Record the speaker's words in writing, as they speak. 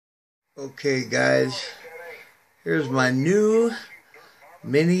Okay guys, here's my new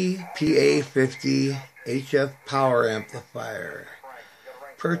MiNiPA50 HF power amplifier.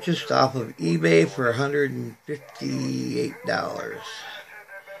 Purchased off of eBay for $158.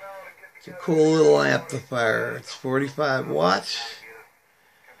 It's a cool little amplifier. It's 45 watts.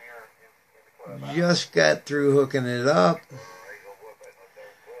 Just got through hooking it up.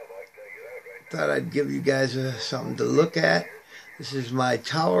 Thought I'd give you guys something to look at. This is my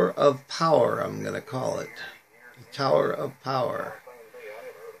Tower of Power, I'm going to call it. The Tower of Power.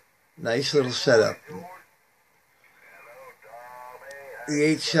 Nice little setup. The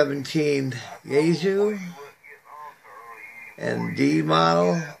 817 Yaesu ND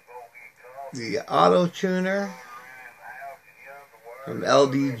model. The AutoTuner from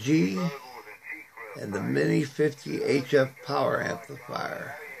LDG. And the MiNiPA50 HF power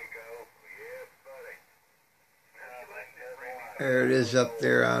amplifier. There it is up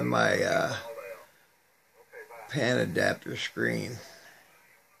there on my pan adapter screen.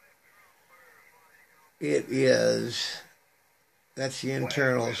 That's the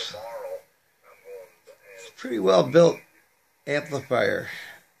internals. It's a pretty well built amplifier.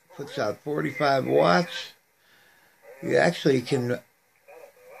 Puts out 45 watts. You actually can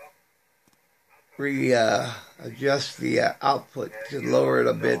adjust the output to lower it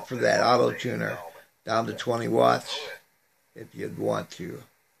a bit for that AutoTuner down to 20 watts. If you'd want to.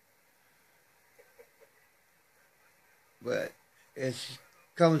 But it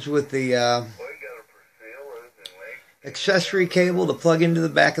comes with the accessory cable to plug into the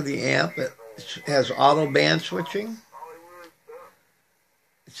back of the amp. It has auto band switching.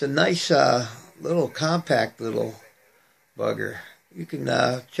 It's a nice little compact little bugger. You can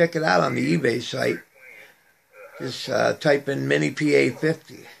check it out on the eBay site. Just type in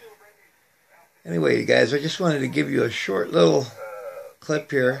MiNiPA50. Anyway, guys, I just wanted to give you a short little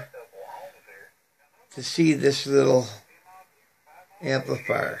clip here to see this little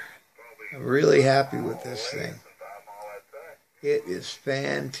amplifier. I'm really happy with this thing. It is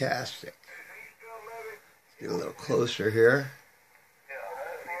fantastic. Get a little closer here.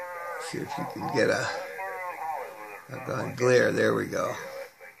 See if you can get a glare. There we go.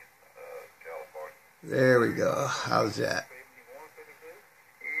 There we go. How's that?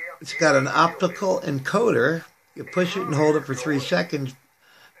 It's got an optical encoder. You push it and hold it for 3 seconds.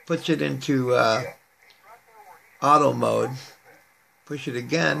 Puts it into auto mode. Push it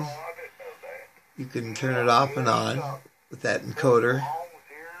again. You can turn it off and on with that encoder.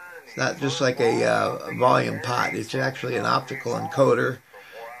 It's not just like a volume pot. It's actually an optical encoder.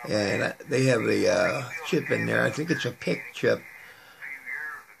 And they have a chip in there. I think it's a PIC chip.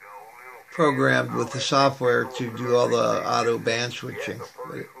 Programmed with the software to do all the auto band switching.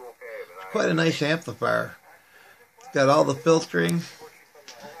 But it's quite a nice amplifier. It's got all the filtering.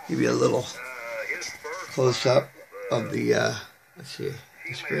 Give you a little close up of the let's see,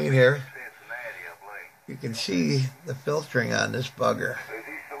 the screen here. You can see the filtering on this bugger.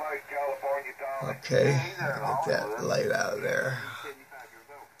 Okay, get that light out of there.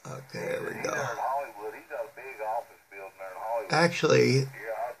 Okay, there we go. Actually,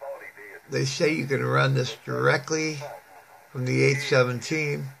 they say you can run this directly from the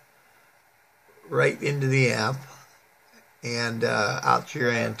 817 right into the amp and out to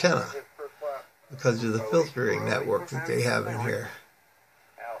your antenna because of the filtering network that they have in here.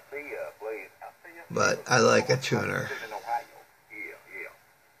 But I like a tuner.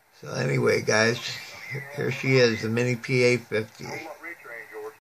 So anyway, guys, here she is, the MiNiPA50.